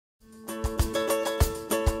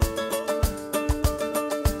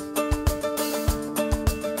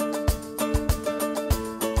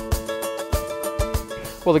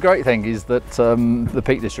Well, the great thing is that the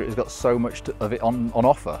Peak District has got so much of it on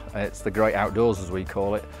offer. It's the great outdoors, as we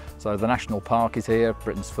call it. So the National Park is here,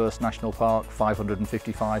 Britain's first national park,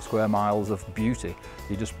 555 square miles of beauty.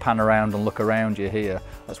 You just pan around and look around you here.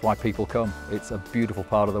 That's why people come. It's a beautiful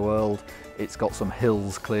part of the world. It's got some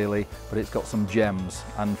hills clearly, but it's got some gems.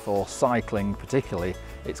 And for cycling particularly,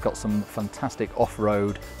 it's got some fantastic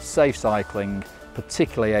off-road, safe cycling,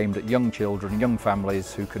 particularly aimed at young children, young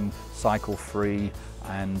families who can cycle free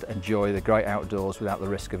and enjoy the great outdoors without the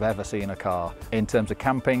risk of ever seeing a car. In terms of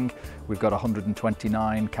camping, we've got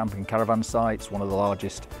 129 camping caravan sites, one of the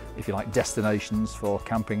largest, if you like, destinations for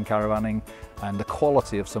camping caravanning, and the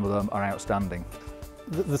quality of some of them are outstanding.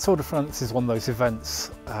 The Tour de France is one of those events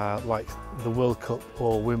like the World Cup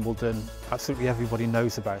or Wimbledon. Absolutely everybody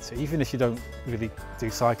knows about it. Even if you don't really do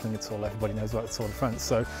cycling at all, everybody knows about the Tour de France.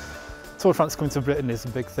 So Tour de France coming to Britain is a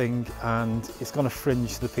big thing, and it's going to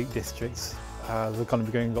fringe the Peak Districts. They're going to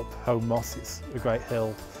be going up Home Moss, it's a great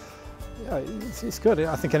hill. Yeah, it's good.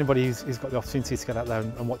 I think anybody who's got the opportunity to get out there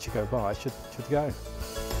and watch it go by should go.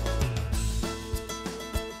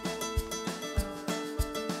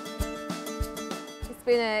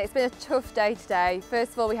 It's been a tough day today.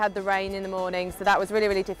 First of all, we had the rain in the morning, so that was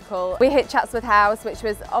really difficult. We hit Chatsworth House, which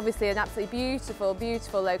was obviously an absolutely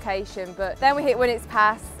beautiful location, but then we hit Winnett's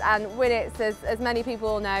Pass, and Winnett's, as many people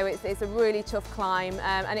all know, it's a really tough climb,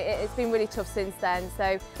 and it's been really tough since then.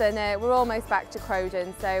 So then we're almost back to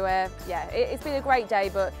Crowden. So yeah, it's been a great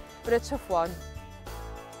day, but a tough one.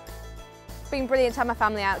 It's been brilliant to have my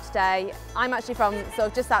family out today. I'm actually from sort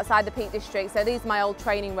of just outside the Peak District, so these are my old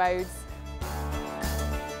training roads.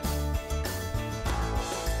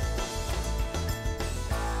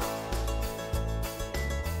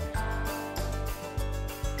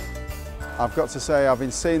 I've got to say, I've been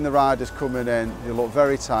seeing the riders coming in, they look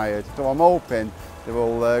very tired, so I'm hoping they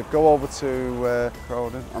will go over to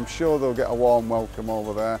Crowden. I'm sure they'll get a warm welcome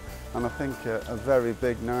over there, and I think a very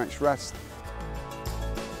big night's rest.